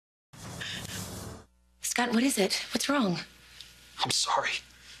Scott, what is it? What's wrong? I'm sorry.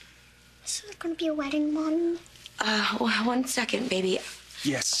 Is there going to be a wedding, Mommy? One second, baby.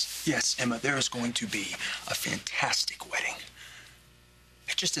 Yes, Emma, there is going to be a fantastic wedding.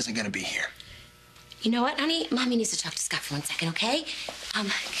 It just isn't going to be here. You know what, honey? Mommy needs to talk to Scott for 1 second, okay?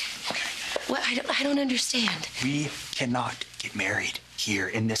 Okay. What? I don't understand. We cannot get married here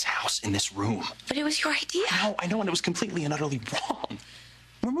in this house, in this room. But it was your idea. I know, and it was completely and utterly wrong.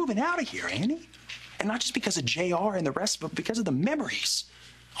 We're moving out of here, Annie. And not just because of JR and the rest, but because of the memories.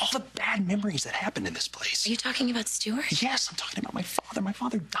 All the bad memories that happened in this place. Are you talking about Stuart? Yes, I'm talking about my father. My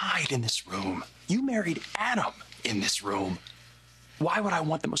father died in this room. You married Adam in this room. Why would I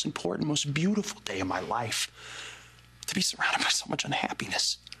want the most important, most beautiful day of my life to be surrounded by so much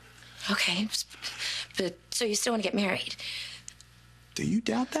unhappiness? Okay, but so you still want to get married? Do you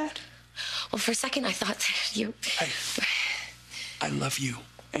doubt that? Well, for a second, I thought that you... I love you,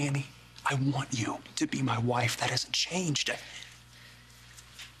 Annie. I want you to be my wife. That hasn't changed.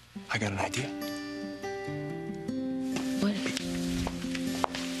 I got an idea. What?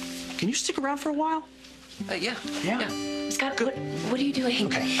 Can you stick around for a while? Yeah. Yeah. Scott, what are you doing?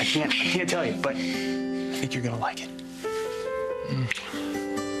 Okay, I can't tell you, but I think you're gonna like it.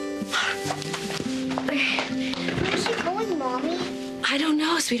 Where's she going, Mommy? I don't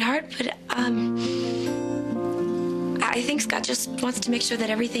know, sweetheart, but I think Scott just wants to make sure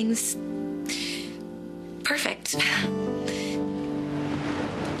that everything's perfect.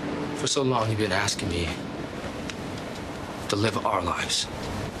 For so long, you've been asking me to live our lives.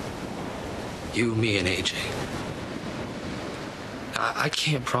 You, me, and AJ. I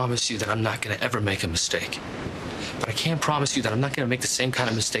can't promise you that I'm not going to ever make a mistake. But I can promise you that I'm not going to make the same kind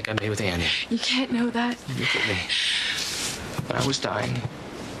of mistake I made with Annie. You can't know that. Look at me. When I was dying,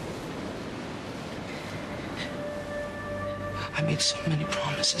 I made so many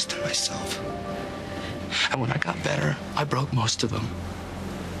promises to myself. And when I got better, I broke most of them.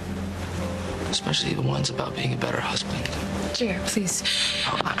 Especially the ones about being a better husband. Jared, please.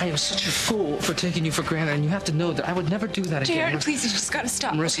 I am such a fool for taking you for granted, and you have to know that I would never do that again. Jared, please, you just gotta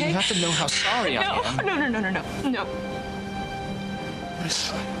stop, Marissa, okay? you have to know how sorry I am. No.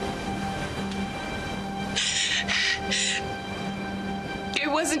 Marissa. It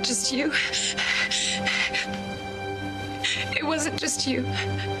wasn't just you. It wasn't just you.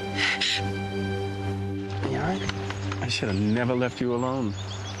 Yeah, I should have never left you alone.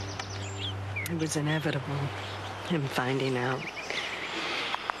 It was inevitable, him finding out.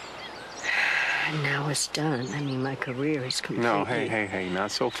 And now it's done. I mean, my career is completely... No, hey,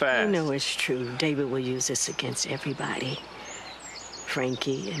 not so fast. I know it's true. David will use this against everybody.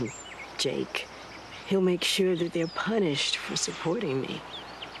 Frankie and Jake. He'll make sure that they're punished for supporting me.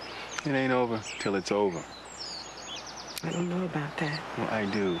 It ain't over till it's over. I don't know about that. Well, I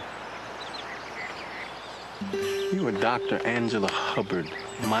do. You were Dr. Angela Hubbard,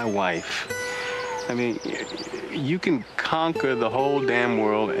 my wife. I mean, you can conquer the whole damn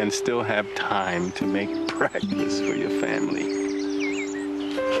world and still have time to make practice for your family.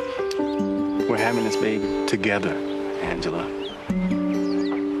 We're having this baby together, Angela.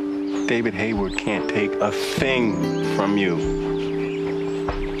 David Hayward can't take a thing from you.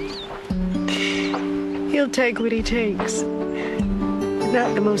 He'll take what he takes.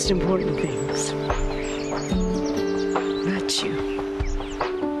 Not the most important things. Not you.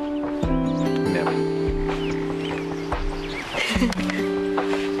 Never.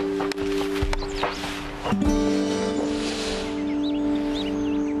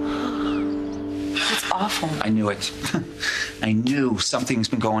 That's awful. I knew it. I knew something's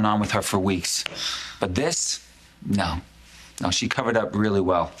been going on with her for weeks. But this, no. No, she covered up really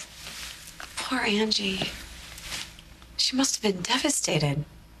well. Poor Angie. She must have been devastated.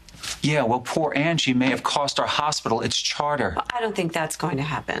 Yeah, well, poor Angie may have cost our hospital its charter. Well, I don't think that's going to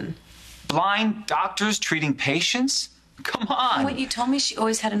happen. Blind doctors treating patients? Come on. What you told me, she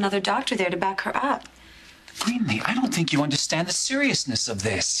always had another doctor there to back her up. Greenlee, I don't think you understand the seriousness of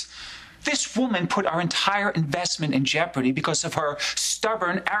this. This woman put our entire investment in jeopardy because of her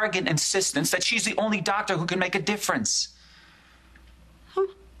stubborn, arrogant insistence that she's the only doctor who can make a difference.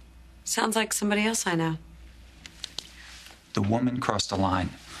 Sounds like somebody else I know. The woman crossed the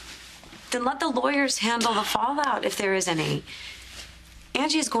line. Then let the lawyers handle the fallout if there is any.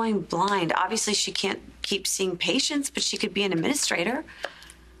 Angie is going blind. Obviously, she can't keep seeing patients, but she could be an administrator.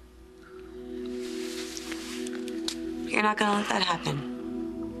 You're not going to let that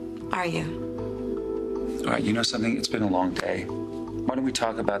happen, are you? All right, you know something? It's been a long day. Why don't we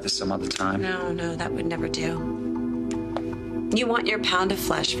talk about this some other time? No, that would never do. You want your pound of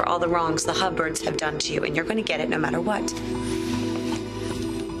flesh for all the wrongs the Hubbards have done to you, and you're going to get it no matter what.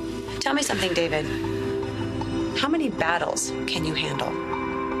 Tell me something, David. How many battles can you handle?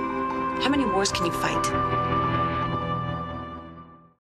 How many wars can you fight?